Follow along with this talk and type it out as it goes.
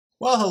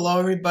Well, hello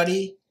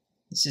everybody.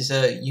 This is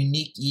a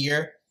unique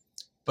year,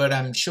 but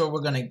I'm sure we're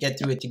going to get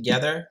through it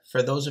together.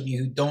 For those of you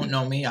who don't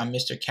know me, I'm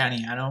Mr.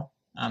 Caniano.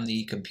 I'm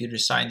the computer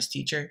science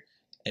teacher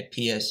at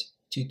PS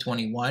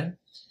 221.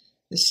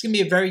 This is going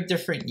to be a very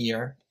different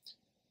year,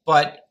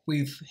 but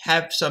we've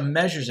have some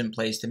measures in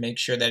place to make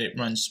sure that it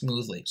runs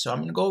smoothly. So I'm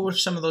going to go over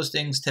some of those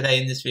things today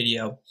in this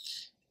video.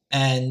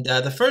 And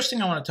the first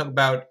thing I want to talk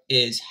about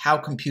is how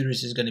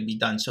computers is going to be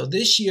done. So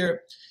this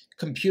year,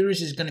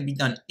 computers is going to be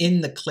done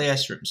in the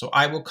classroom. So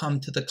I will come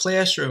to the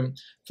classroom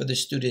for the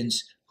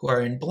students who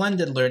are in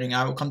blended learning.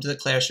 I will come to the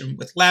classroom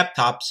with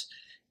laptops,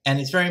 and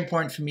it's very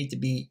important for me to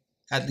be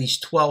at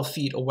least 12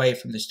 feet away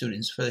from the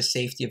students for the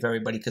safety of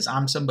everybody, because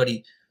I'm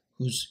somebody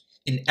who's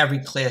in every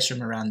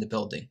classroom around the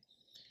building.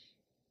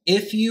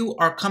 If you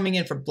are coming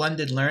in for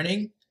blended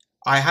learning,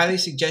 I highly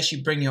suggest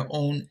you bring your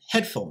own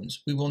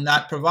headphones. We will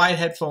not provide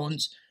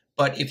headphones,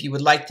 but if you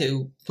would like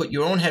to put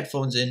your own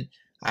headphones in,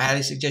 I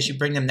highly suggest you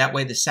bring them. That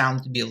way the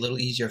sound will be a little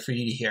easier for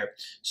you to hear.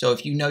 So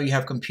if you know you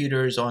have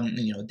computers on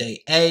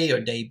day A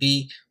or day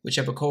B,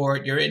 whichever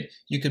cohort you're in,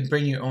 you can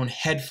bring your own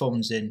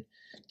headphones in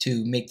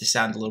to make the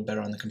sound a little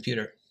better on the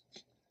computer.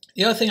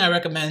 The other thing I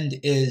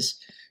recommend is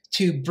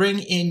to bring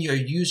in your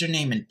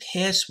username and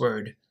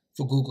password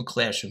for Google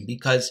Classroom,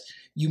 because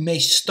you may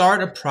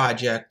start a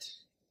project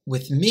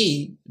with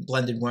me,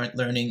 blended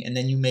learning, and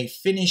then you may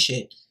finish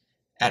it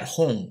at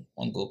home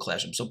on Google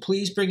Classroom. So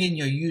please bring in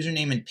your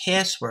username and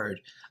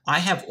password. I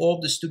have all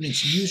the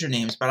students'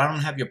 usernames, but I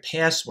don't have your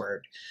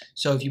password.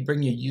 So if you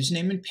bring your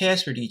username and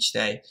password each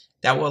day,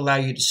 that will allow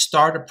you to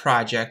start a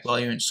project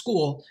while you're in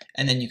school,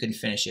 and then you can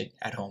finish it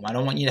at home. I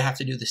don't want you to have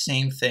to do the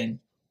same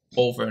thing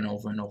over and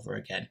over and over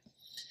again.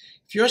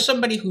 If you're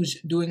somebody who's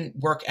doing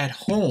work at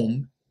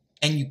home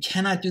and you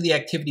cannot do the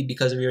activity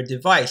because of your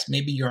device,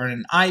 maybe you're on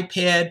an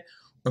iPad,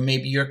 or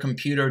maybe your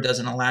computer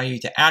doesn't allow you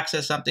to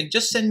access something,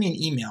 just send me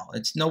an email.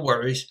 It's no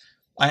worries.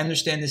 I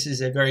understand this is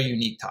a very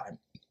unique time.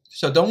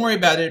 So don't worry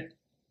about it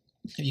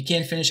if you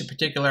can't finish a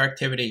particular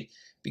activity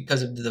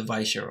because of the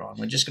device you're on.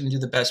 We're just going to do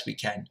the best we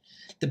can.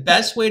 The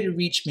best way to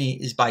reach me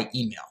is by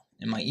email.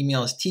 And my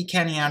email is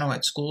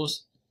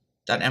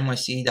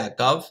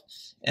tcaniano@schools.nyc.gov.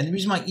 And the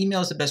reason my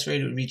email is the best way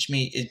to reach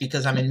me is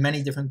because I'm in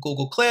many different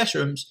Google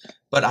Classrooms,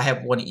 but I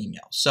have one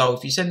email. So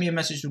if you send me a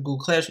message through Google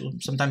Classroom,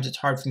 sometimes it's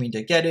hard for me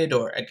to get it,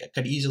 or I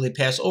could easily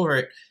pass over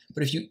it.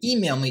 But if you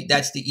email me,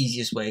 that's the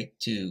easiest way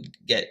to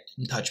get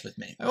in touch with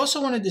me. I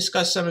also want to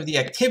discuss some of the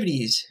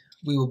activities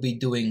we will be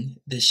doing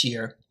this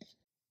year.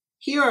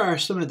 Here are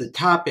some of the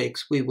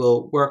topics we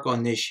will work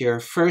on this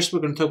year. First, we're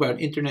going to talk about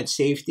internet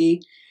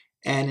safety.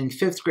 And in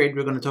 5th grade,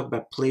 we're going to talk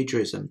about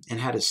plagiarism and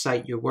how to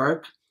cite your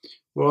work.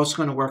 We're also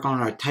going to work on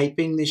our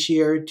typing this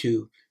year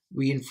to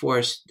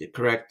reinforce the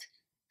correct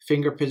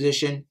finger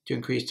position to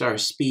increase our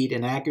speed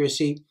and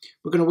accuracy.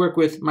 We're going to work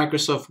with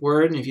Microsoft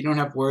Word, and if you don't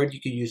have Word,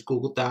 you can use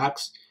Google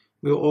Docs.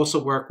 We'll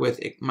also work with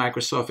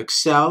Microsoft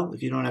Excel.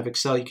 If you don't have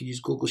Excel, you can use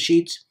Google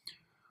Sheets.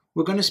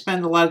 We're going to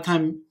spend a lot of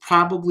time,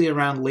 probably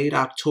around late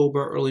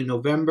October, early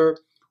November,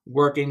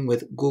 working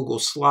with Google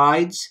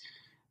Slides.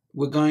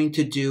 We're going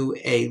to do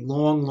a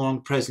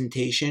long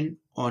presentation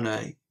on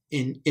an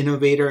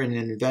innovator and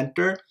an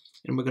inventor,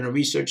 and we're going to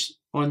research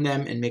on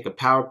them and make a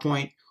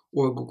PowerPoint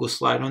or a Google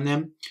slide on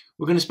them.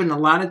 We're going to spend a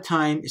lot of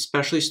time,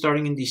 especially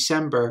starting in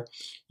December,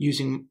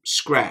 using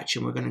Scratch,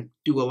 and we're going to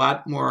do a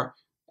lot more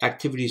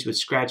activities with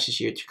Scratch this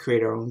year to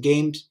create our own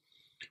games.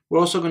 We're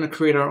also going to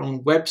create our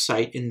own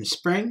website in the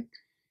spring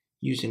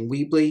using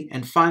Weebly,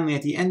 and finally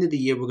at the end of the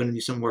year we're going to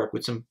do some work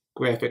with some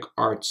graphic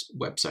arts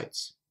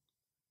websites.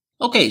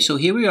 Okay, so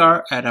here we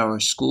are at our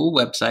school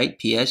website,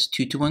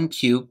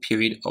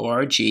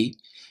 ps221q.org.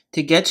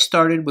 To get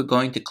started, we're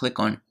going to click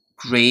on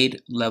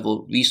Grade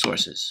Level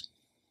Resources.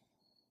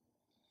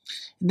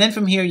 And then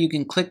from here, you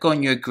can click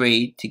on your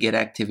grade to get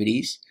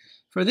activities.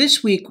 For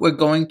this week, we're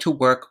going to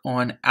work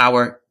on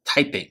our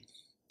typing.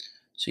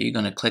 So you're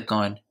going to click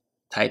on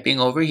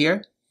Typing over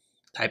here,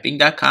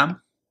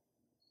 typing.com.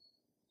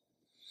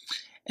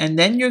 And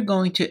then you're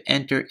going to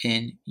enter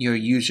in your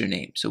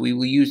username. So we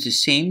will use the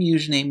same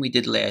username we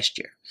did last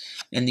year.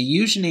 And the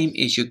username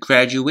is your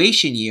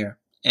graduation year,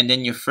 and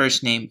then your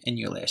first name and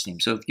your last name.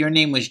 So if your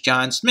name was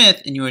John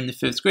Smith and you were in the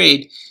 5th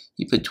grade,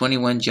 you put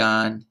 21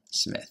 John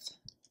Smith.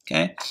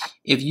 Okay?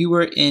 If you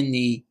were in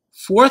the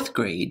 4th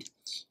grade,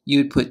 you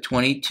would put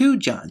 22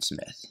 John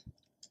Smith.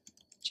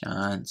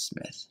 John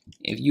Smith.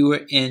 If you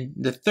were in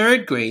the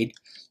 3rd grade,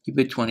 you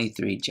put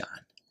 23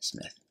 John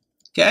Smith.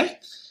 Okay?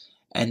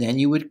 And then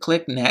you would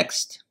click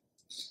Next,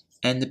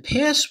 and the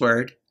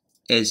password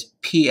is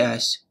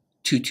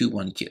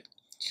PS221Q.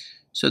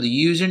 So the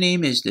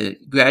username is the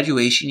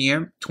graduation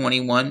year,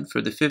 21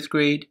 for the 5th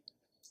grade,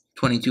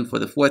 22 for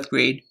the 4th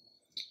grade,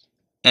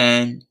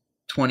 and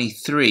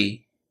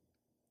 23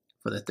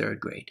 for the 3rd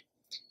grade.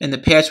 And the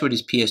password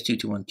is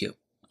PS221Q.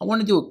 I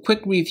want to do a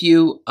quick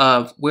review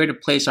of where to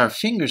place our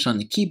fingers on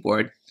the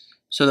keyboard.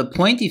 So the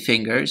pointy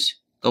fingers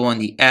go on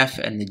the F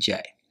and the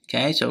J.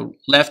 Okay, so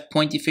left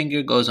pointy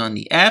finger goes on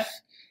the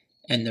F,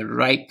 and the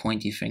right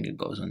pointy finger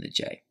goes on the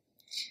J.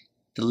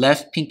 The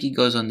left pinky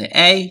goes on the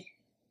A,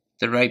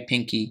 the right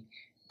pinky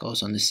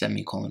goes on the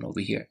semicolon over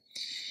here.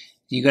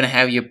 You're going to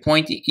have your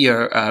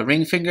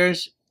ring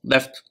fingers,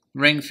 left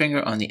ring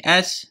finger on the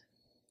S,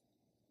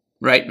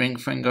 right ring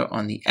finger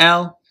on the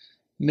L,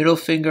 middle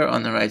finger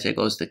on the right side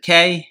goes to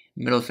K,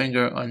 middle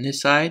finger on this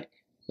side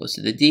goes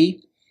to the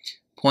D,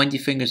 pointy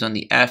fingers on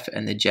the F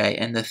and the J,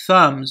 and the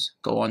thumbs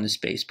go on the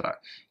space bar.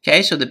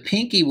 Okay, so the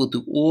pinky will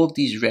do all of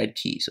these red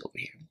keys over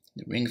here.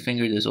 The ring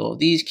finger does all of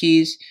these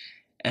keys,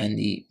 and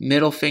the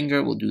middle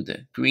finger will do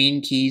the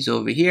green keys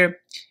over here,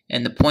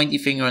 and the pointy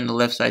finger on the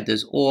left side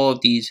does all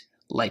of these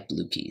light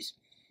blue keys.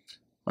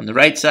 On the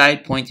right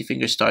side, pointy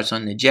finger starts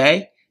on the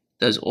J,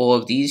 does all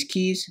of these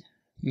keys,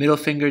 middle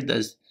finger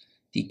does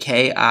the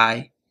K,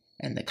 I,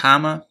 and the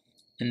comma,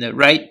 and the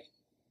right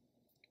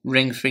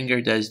ring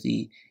finger does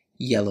the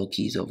yellow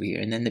keys over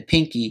here, and then the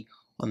pinky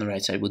on the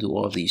right side will do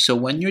all of these. So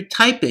when you're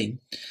typing,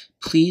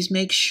 please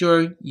make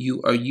sure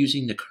you are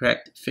using the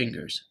correct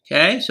fingers.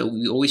 Okay, so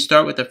we always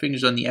start with our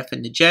fingers on the F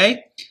and the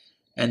J,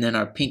 and then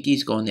our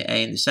pinkies go on the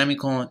A and the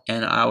semicolon,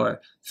 and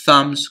our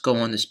thumbs go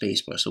on the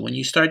spacebar. So when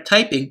you start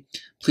typing,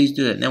 please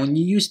do that. Now when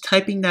you use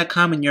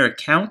typing.com in your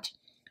account,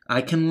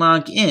 I can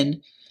log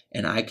in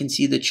and I can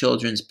see the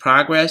children's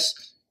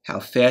progress, how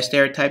fast they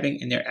are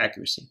typing, and their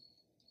accuracy.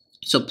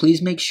 So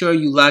please make sure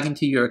you log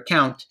into your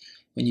account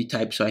when you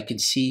type so I can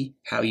see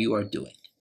how you are doing.